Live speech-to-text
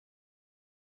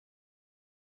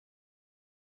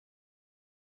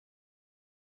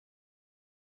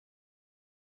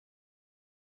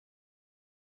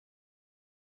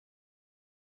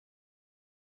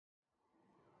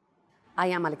I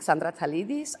am Alexandra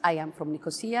Attalides, I am from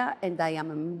Nicosia, and I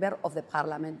am a member of the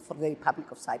Parliament for the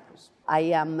Republic of Cyprus. I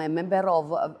am a member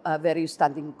of various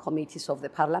standing committees of the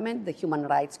Parliament, the Human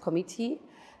Rights Committee,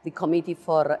 the Committee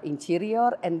for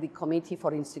Interior, and the Committee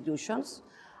for Institutions.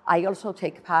 I also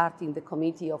take part in the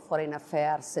Committee of Foreign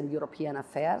Affairs and European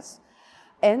Affairs,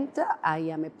 and I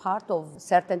am a part of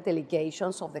certain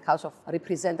delegations of the House of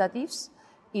Representatives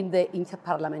in the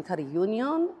Interparliamentary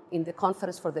Union, in the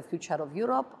Conference for the Future of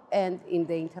Europe, and in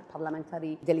the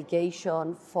Interparliamentary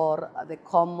Delegation for the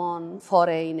Common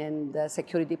Foreign and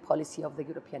Security Policy of the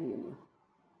European Union.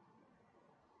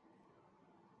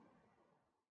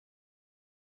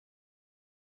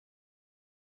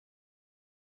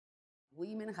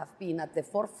 Women have been at the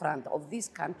forefront of this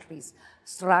country's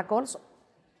struggles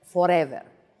forever.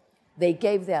 They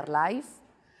gave their life,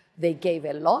 they gave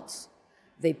a lot,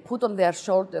 they put on their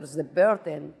shoulders the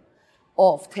burden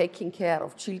of taking care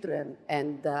of children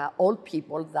and old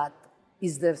people that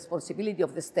is the responsibility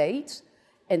of the state,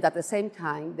 and at the same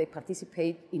time they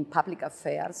participate in public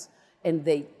affairs and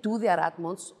they do their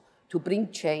utmost to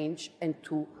bring change and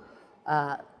to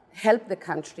help the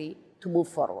country to move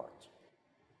forward.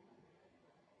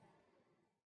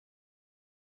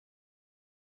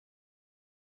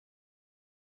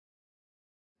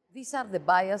 These are the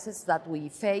biases that we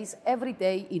face every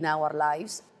day in our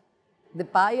lives. The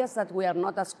bias that we are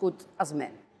not as good as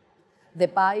men. The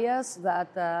bias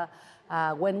that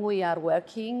when we are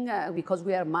working, because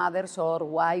we are mothers or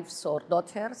wives or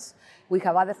daughters, we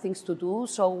have other things to do,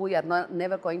 so we are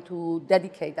never going to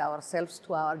dedicate ourselves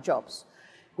to our jobs.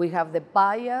 We have the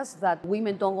bias that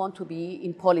women don't want to be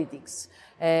in politics.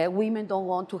 Women don't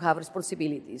want to have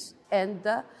responsibilities. And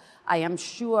I am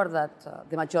sure that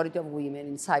the majority of women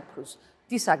in Cyprus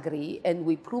disagree, and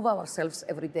we prove ourselves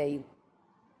every day.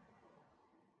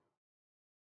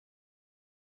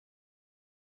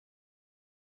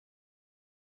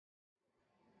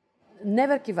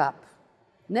 Never give up.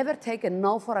 Never take a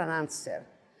no for an answer.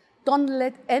 Don't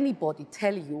let anybody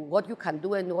tell you what you can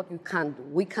do and what you can't do.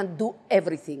 We can do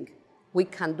everything. We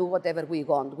can do whatever we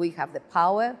want. We have the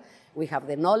power, we have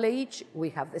the knowledge,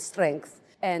 we have the strength.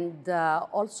 And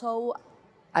also,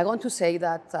 I want to say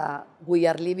that we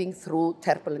are living through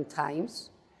turbulent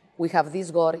times. We have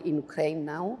this war in Ukraine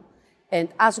now. And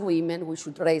as women, we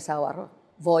should raise our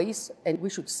voice and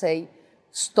we should say,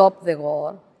 stop the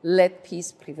war, let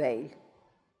peace prevail.